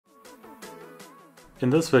In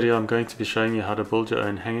this video I'm going to be showing you how to build your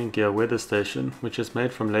own hanging gear weather station, which is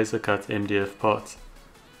made from laser cut MDF parts.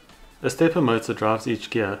 A stepper motor drives each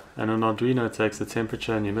gear, and an Arduino takes the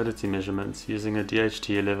temperature and humidity measurements using a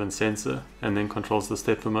DHT11 sensor and then controls the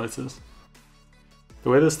stepper motors. The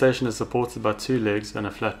weather station is supported by two legs and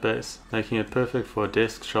a flat base, making it perfect for a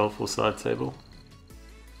desk, shelf or side table.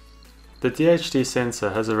 The DHT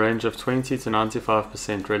sensor has a range of 20 to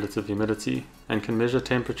 95% relative humidity and can measure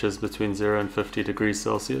temperatures between 0 and 50 degrees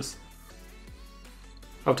Celsius.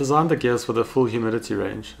 I've designed the gears for the full humidity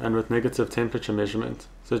range and with negative temperature measurement,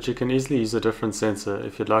 so that you can easily use a different sensor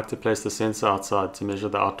if you'd like to place the sensor outside to measure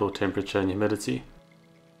the outdoor temperature and humidity.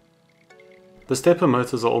 The stepper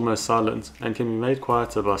motors are almost silent and can be made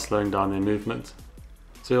quieter by slowing down their movement,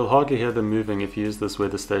 so you'll hardly hear them moving if you use this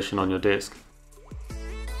weather station on your desk.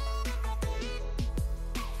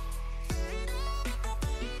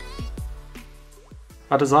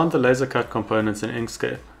 I designed the laser cut components in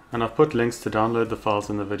Inkscape, and I've put links to download the files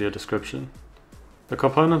in the video description. The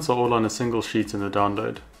components are all on a single sheet in the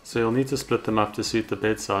download, so you'll need to split them up to suit the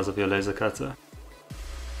bed size of your laser cutter.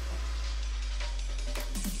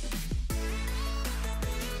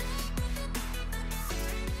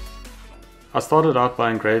 I started out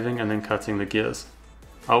by engraving and then cutting the gears.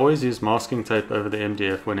 I always use masking tape over the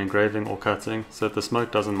MDF when engraving or cutting so that the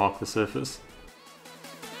smoke doesn't mark the surface.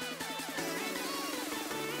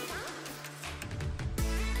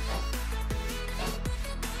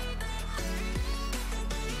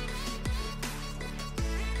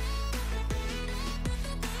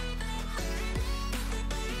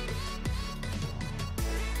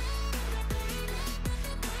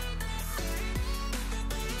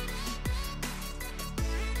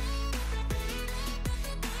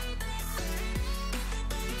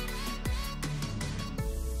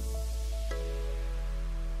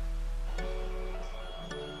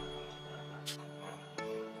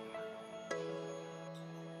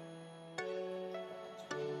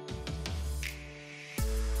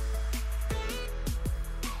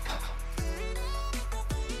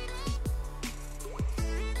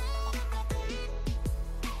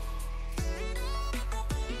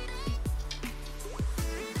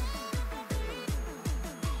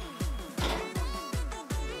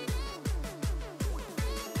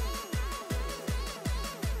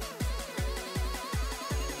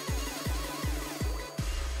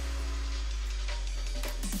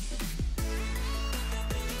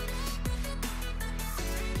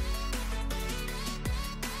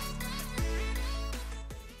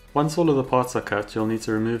 Once all of the parts are cut, you'll need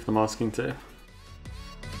to remove the masking tape.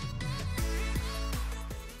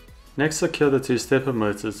 Next, secure the two stepper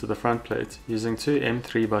motors to the front plate using two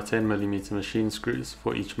M3x10mm machine screws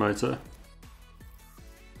for each motor.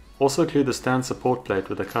 Also glue the stand support plate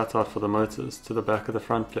with a cutout for the motors to the back of the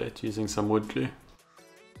front plate using some wood glue.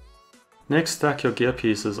 Next, stack your gear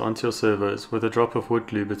pieces onto your servos with a drop of wood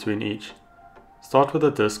glue between each. Start with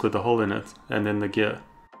a disc with a hole in it and then the gear.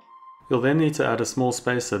 You'll then need to add a small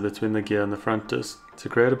spacer between the gear and the front disc to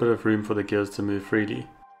create a bit of room for the gears to move freely.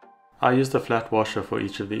 I used a flat washer for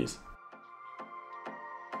each of these.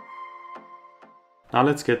 Now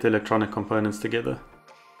let's get the electronic components together.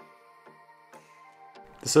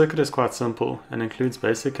 The circuit is quite simple and includes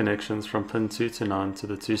basic connections from pin 2 to 9 to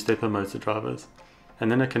the two stepper motor drivers,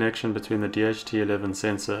 and then a connection between the DHT11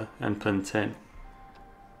 sensor and pin 10.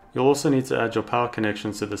 You'll also need to add your power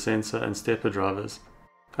connections to the sensor and stepper drivers,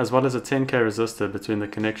 as well as a 10k resistor between the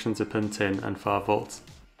connection to pin 10 and 5 volts.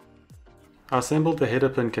 I assembled the header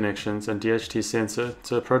pin connections and DHT sensor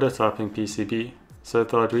to a prototyping PCB so that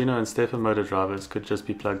the Arduino and stepper motor drivers could just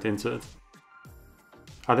be plugged into it.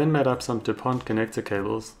 I then made up some DuPont connector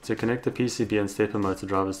cables to connect the PCB and stepper motor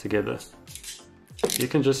drivers together. You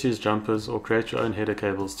can just use jumpers or create your own header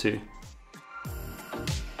cables too.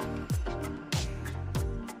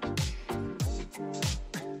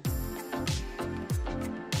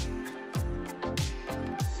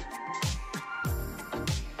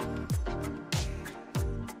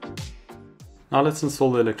 Now let's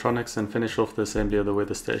install the electronics and finish off the assembly of the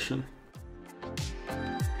weather station.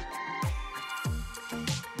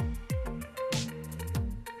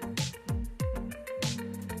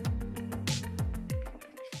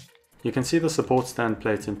 You can see the support stand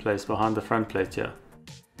plate in place behind the front plate here.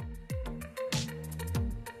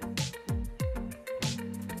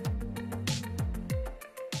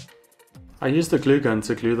 I used a glue gun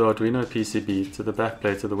to glue the Arduino PCB to the back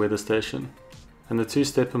plate of the weather station, and the two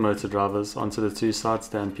stepper motor drivers onto the two side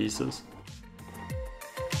stand pieces.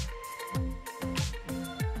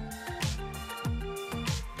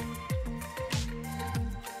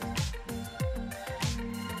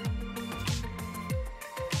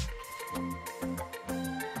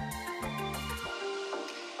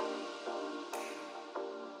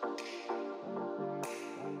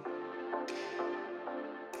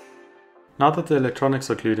 Now that the electronics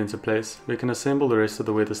are glued into place, we can assemble the rest of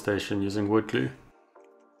the weather station using wood glue.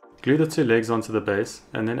 Glue the two legs onto the base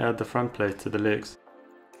and then add the front plate to the legs.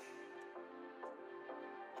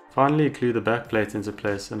 Finally, glue the back plate into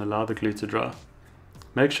place and allow the glue to dry.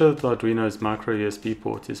 Make sure that the Arduino's micro USB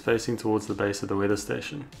port is facing towards the base of the weather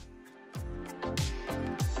station.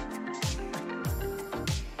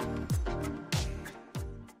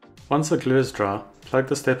 Once the glue is dry, plug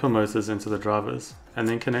the stepper motors into the drivers and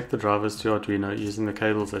then connect the drivers to Arduino using the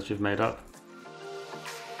cables that you've made up.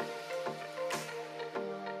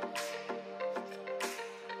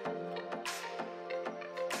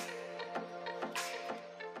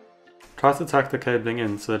 Try to tuck the cabling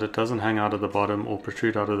in so that it doesn't hang out of the bottom or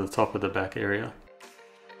protrude out of the top of the back area.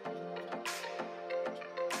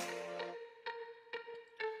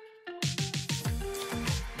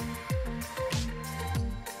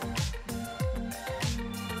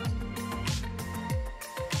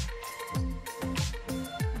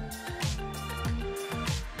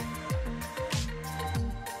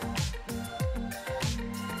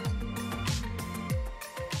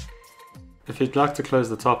 If you'd like to close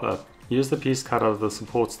the top up, use the piece cut out of the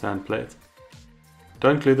support stand plate.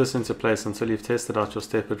 Don't glue this into place until you've tested out your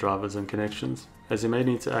stepper drivers and connections, as you may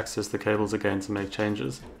need to access the cables again to make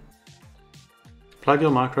changes. Plug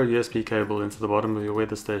your micro USB cable into the bottom of your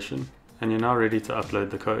weather station, and you're now ready to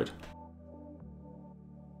upload the code.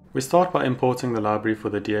 We start by importing the library for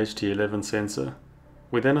the DHT11 sensor.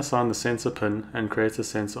 We then assign the sensor pin and create a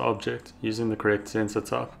sensor object using the correct sensor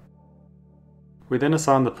type. We then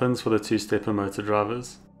assign the pins for the two stepper motor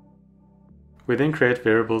drivers. We then create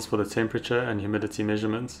variables for the temperature and humidity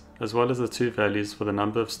measurements, as well as the two values for the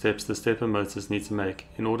number of steps the stepper motors need to make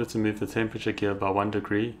in order to move the temperature gear by 1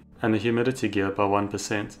 degree and the humidity gear by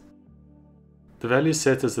 1%. The values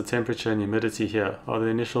set as the temperature and humidity here are the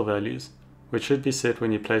initial values, which should be set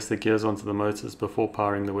when you place the gears onto the motors before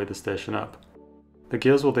powering the weather station up. The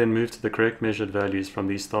gears will then move to the correct measured values from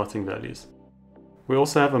these starting values. We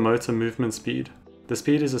also have a motor movement speed. The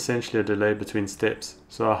speed is essentially a delay between steps,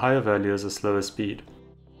 so a higher value is a slower speed.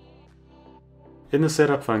 In the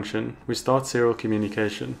setup function, we start serial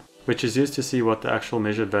communication, which is used to see what the actual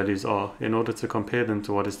measured values are in order to compare them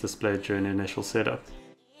to what is displayed during initial setup.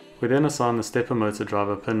 We then assign the stepper motor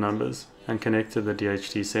driver pin numbers and connect to the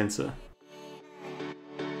DHT sensor.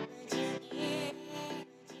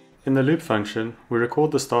 In the loop function, we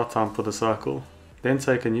record the start time for the cycle, then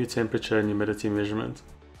take a new temperature and humidity measurement.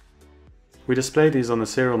 We display these on the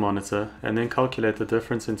serial monitor and then calculate the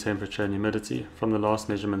difference in temperature and humidity from the last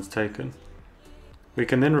measurements taken. We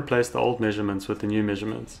can then replace the old measurements with the new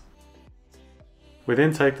measurements. We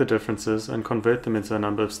then take the differences and convert them into the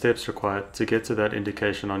number of steps required to get to that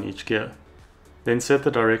indication on each gear. Then set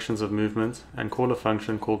the directions of movement and call a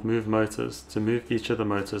function called moveMotors to move each of the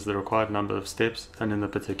motors the required number of steps and in the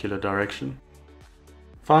particular direction.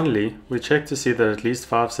 Finally, we check to see that at least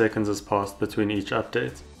 5 seconds has passed between each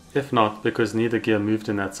update. If not, because neither gear moved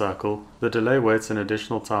in that cycle, the delay waits an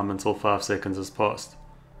additional time until 5 seconds has passed.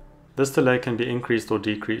 This delay can be increased or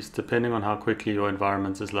decreased depending on how quickly your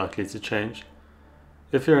environment is likely to change.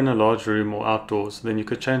 If you're in a large room or outdoors, then you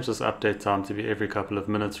could change this update time to be every couple of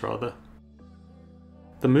minutes rather.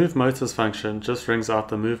 The moveMotors function just rings out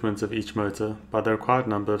the movement of each motor by the required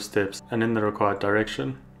number of steps and in the required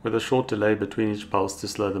direction, with a short delay between each pulse to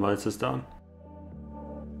slow the motors down.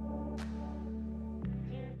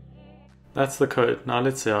 That's the code, now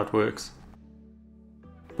let's see how it works.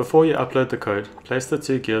 Before you upload the code, place the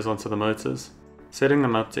two gears onto the motors, setting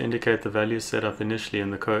them up to indicate the values set up initially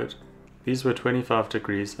in the code. These were 25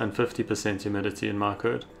 degrees and 50% humidity in my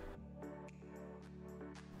code.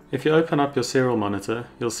 If you open up your serial monitor,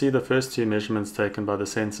 you'll see the first two measurements taken by the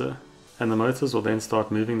sensor, and the motors will then start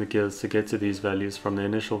moving the gears to get to these values from the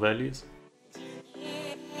initial values.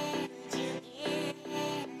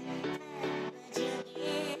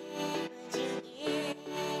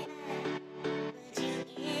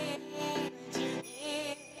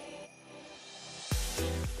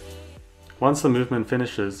 Once the movement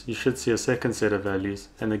finishes, you should see a second set of values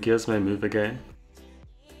and the gears may move again.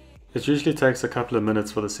 It usually takes a couple of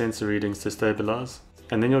minutes for the sensor readings to stabilize,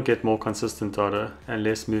 and then you'll get more consistent data and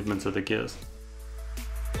less movement of the gears.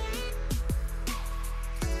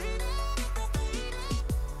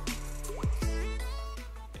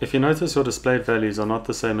 If you notice your displayed values are not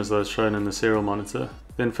the same as those shown in the serial monitor,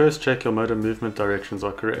 then first check your motor movement directions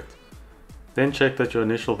are correct. Then check that your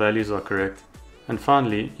initial values are correct. And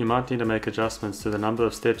finally, you might need to make adjustments to the number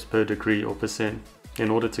of steps per degree or percent in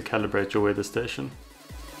order to calibrate your weather station.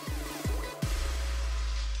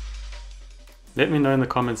 Let me know in the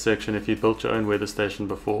comments section if you built your own weather station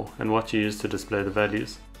before and what you used to display the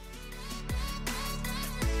values.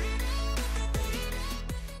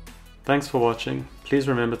 Thanks for watching. Please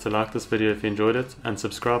remember to like this video if you enjoyed it and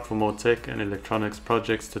subscribe for more tech and electronics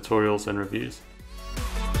projects, tutorials and reviews.